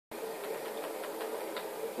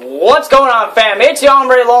What's going on, fam? It's your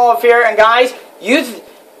hombre Lolf here, and guys,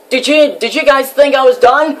 did you guys think I was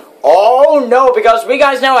done? Oh no, because we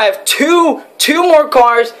guys now have two more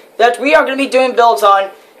cars that we are going to be doing builds on,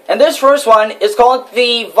 and this first one is called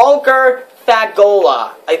the Vulcar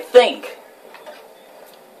Vagaloa, I think.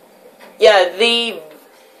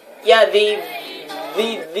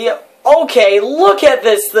 Okay, look at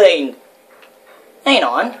this thing. Hang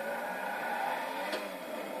on.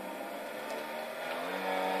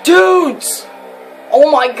 Dudes! Oh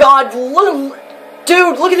my god, look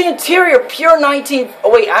at the interior, pure 19... Oh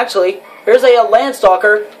wait, actually, here's a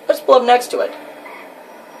Landstalker. Let's pull up next to it.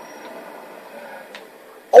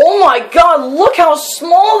 Oh my god, look how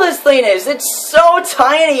small this thing is! It's so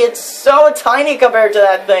tiny compared to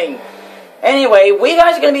that thing. Anyway, we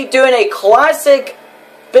guys are going to be doing a classic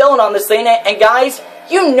build on this thing, and guys,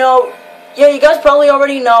 you know, yeah, you guys probably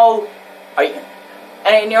already know,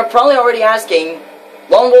 and you're probably already asking,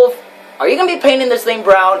 Lone Wolf, are you going to be painting this thing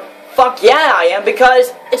brown? Fuck yeah, I am,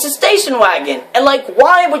 because it's a station wagon. And, like,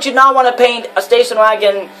 why would you not want to paint a station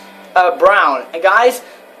wagon brown? And, guys,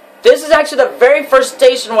 this is actually the very first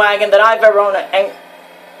station wagon that I've ever owned.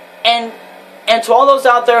 And to all those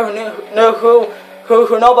out there who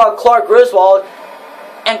know about Clark Griswold,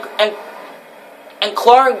 and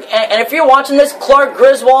if you're watching this, Clark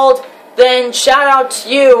Griswold, then shout out to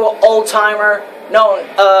you, old-timer.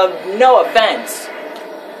 No offense.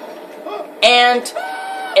 And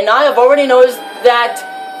I have already noticed that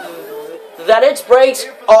its brakes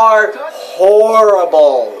are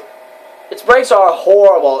horrible. Its brakes are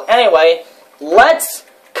horrible. Anyway, let's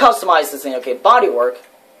customize this thing. Okay, bodywork.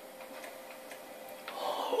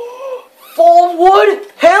 Full wood?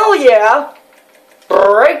 Hell yeah!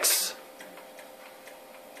 Brakes.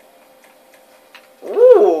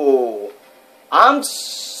 Ooh. I'm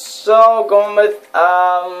so going with,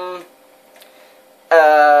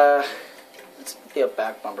 let's see what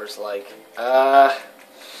back bumper's like.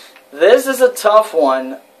 This is a tough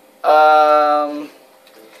one.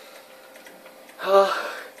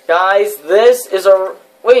 Guys, this is a...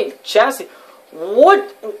 Wait, chassis.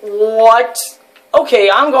 What? Okay,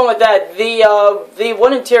 I'm going with that. The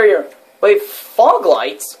wood interior. Wait, fog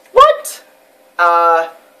lights? What?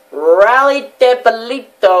 Rally de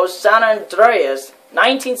Palito, San Andreas,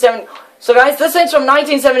 1970. So guys, this thing's from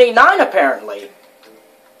 1979 apparently.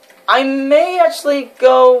 I may actually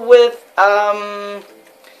go with,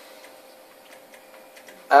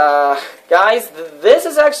 guys, this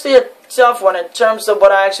is actually a tough one in terms of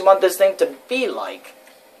what I actually want this thing to be like.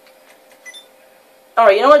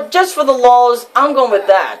 Alright, you know what, just for the lulz, I'm going with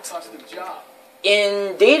that.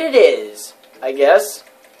 Indeed it is, I guess.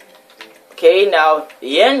 Okay, now,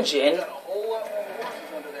 the engine.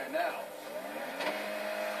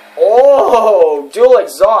 Oh, dual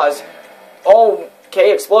exhaust. Oh,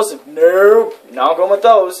 okay, explosive. Nope, not going with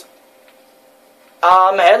those.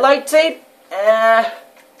 Headlight tape.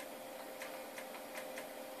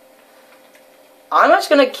 I'm just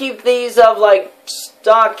gonna keep these of like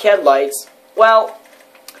stock headlights. Well,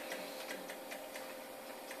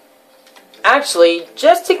 actually,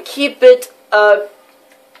 just to keep it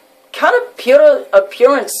kind of pure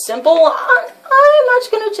and simple,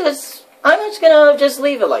 I'm just gonna just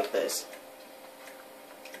leave it like this.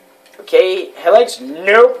 Okay, headlights,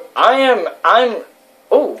 nope.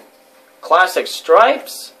 Oh, classic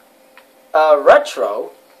stripes,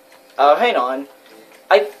 retro. Hang on.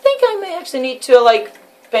 I think I may actually need to like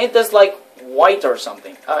paint this like white or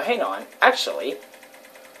something. Hang on, actually.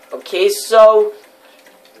 Okay, so,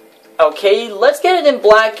 okay, let's get it in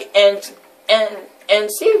black and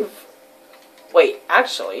see if, wait,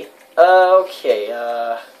 actually,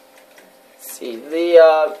 okay, see,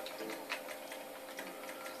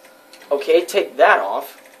 okay, take that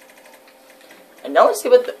off, and now let's see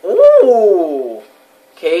what the, ooh,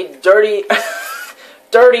 okay, dirty,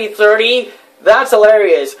 dirty 30, that's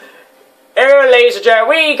hilarious. Hey, ladies and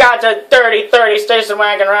gentlemen, we got the dirty 30 station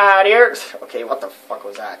wagon right here. Okay, what the fuck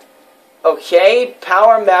was that? Okay,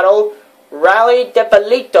 power metal, Rally de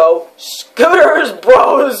Palito, Scooters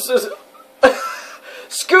Bros,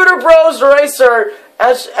 Scooter Bros Racer,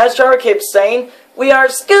 as Char keeps saying, we are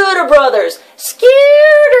Scooter Brothers,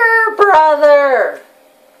 Scooter Brother.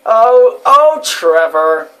 Oh,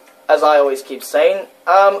 Trevor, as I always keep saying.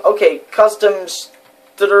 Okay, custom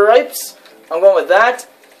stripes, I'm going with that.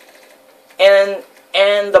 And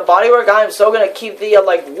the bodywork, I'm so gonna keep the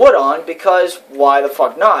like wood on because why the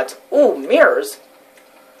fuck not? Ooh, mirrors.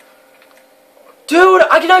 Dude,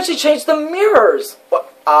 I can actually change the mirrors. What?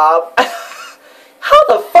 How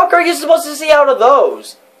the fuck are you supposed to see out of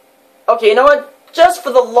those? Okay, you know what? Just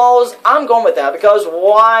for the lulz, I'm going with that because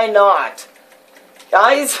why not?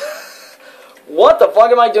 Guys, what the fuck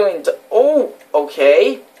am I doing? Oh,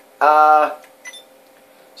 okay.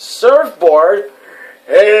 Surfboard.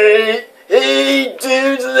 Hey,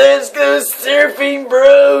 dudes, let's go surfing,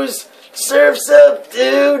 bros. Surf's up,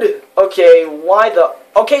 dude. Okay, why the...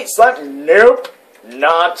 Okay, slam... Nope.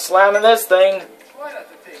 Not slamming this thing.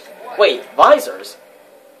 Wait, visors?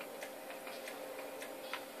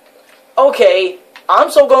 Okay, I'm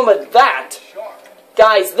still going with that.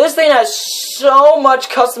 Guys, this thing has so much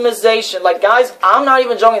customization. Like, guys, I'm not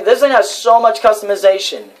even joking. This thing has so much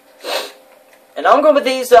customization. And I'm going with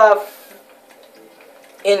these,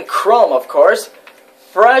 in chrome, of course.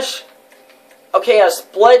 Fresh. Okay,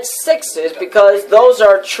 split sixes, because those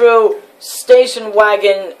are true station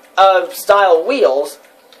wagon, style wheels.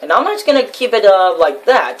 And I'm just going to keep it, like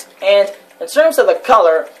that. And in terms of the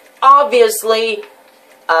color, obviously,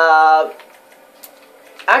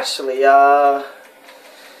 actually,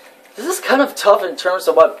 this is kind of tough in terms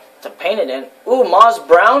of what to paint it in. Ooh, moss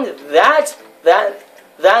brown. That.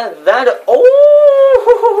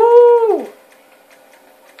 Oh.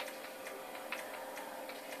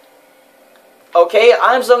 Okay,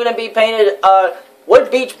 I'm still gonna be painted wood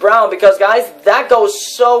beach brown because, guys, that goes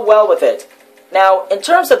so well with it. Now, in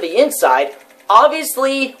terms of the inside,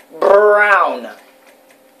 obviously brown.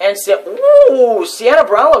 And ooh, sienna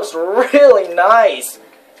brown looks really nice.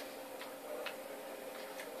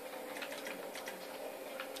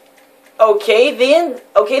 Okay,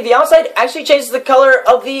 the outside actually changes the color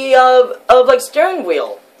of the like steering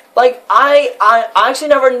wheel. Like I actually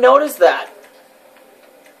never noticed that.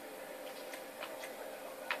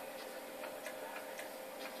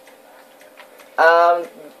 I'm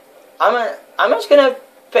just gonna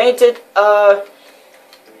paint it.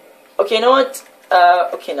 Okay, you know what?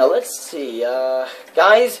 Okay, now let's see.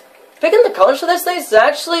 Guys, picking the colors for this thing is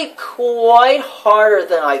actually quite harder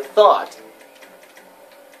than I thought.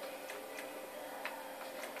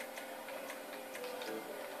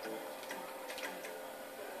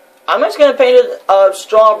 I'm just gonna paint it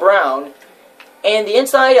straw brown, and the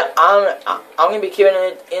inside I'm gonna be keeping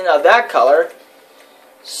it in that color.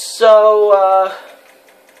 So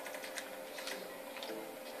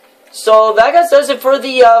so that guy does it for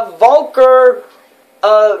the Vulcar,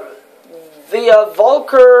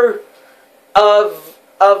 Vulcar of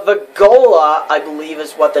Vagaloa, I believe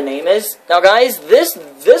is what the name is. Now, guys, this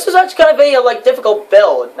was actually kind of a like difficult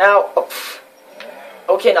build. Now.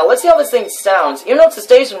 Okay, now let's see how this thing sounds. Even though it's a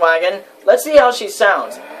station wagon, let's see how she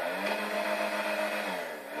sounds.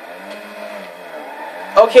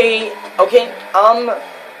 Okay, okay,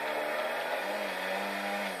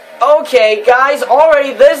 guys,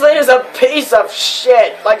 already this thing is a piece of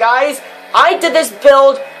shit. Like, guys, I did this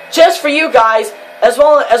build just for you guys, as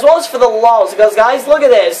well as for the lulz, because, guys, look at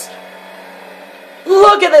this.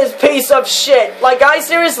 Look at this piece of shit. Like, guys,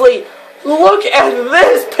 seriously, look at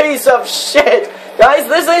this piece of shit. Guys,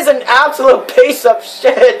 this is an absolute piece of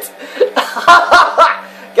shit.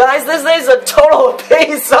 Guys, this is a total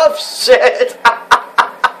piece of shit.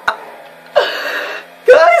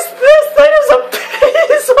 Guys, this thing is a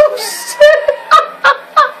piece of shit.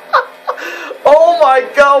 Oh my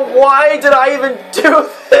god, why did I even do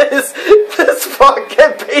this? This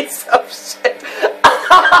fucking piece of shit.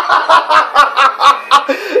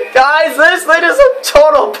 Guys, this thing is a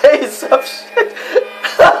total piece of shit.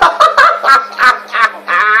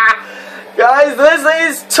 Guys, this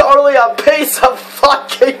is totally a piece of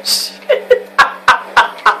fucking shit.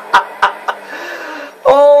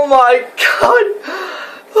 Oh my god.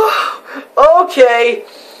 Okay.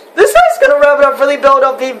 This is gonna wrap it up for the build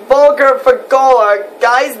of the Vulcar Vagaloa.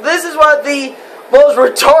 Guys, this is one of the most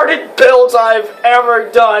retarded builds I've ever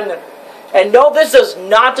done. And no, this does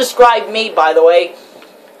not describe me, by the way.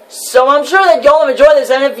 So I'm sure that y'all have enjoyed this,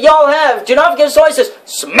 and if y'all have, do not forget to always just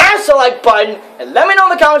smash the like button, and let me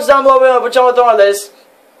know in the comments down below what y'all thought of this.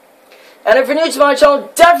 And if you're new to my channel,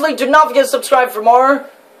 definitely do not forget to subscribe for more.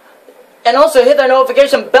 And also hit that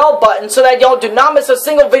notification bell button so that y'all do not miss a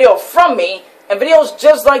single video from me, and videos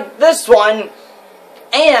just like this one.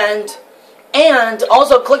 And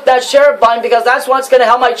also click that share button, because that's what's going to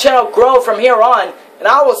help my channel grow from here on. And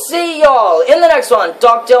I will see y'all in the next one.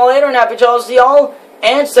 Talk to y'all later, and happy travels to y'all.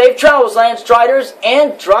 And safe travels, Lance Striders,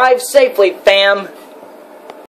 and drive safely, fam.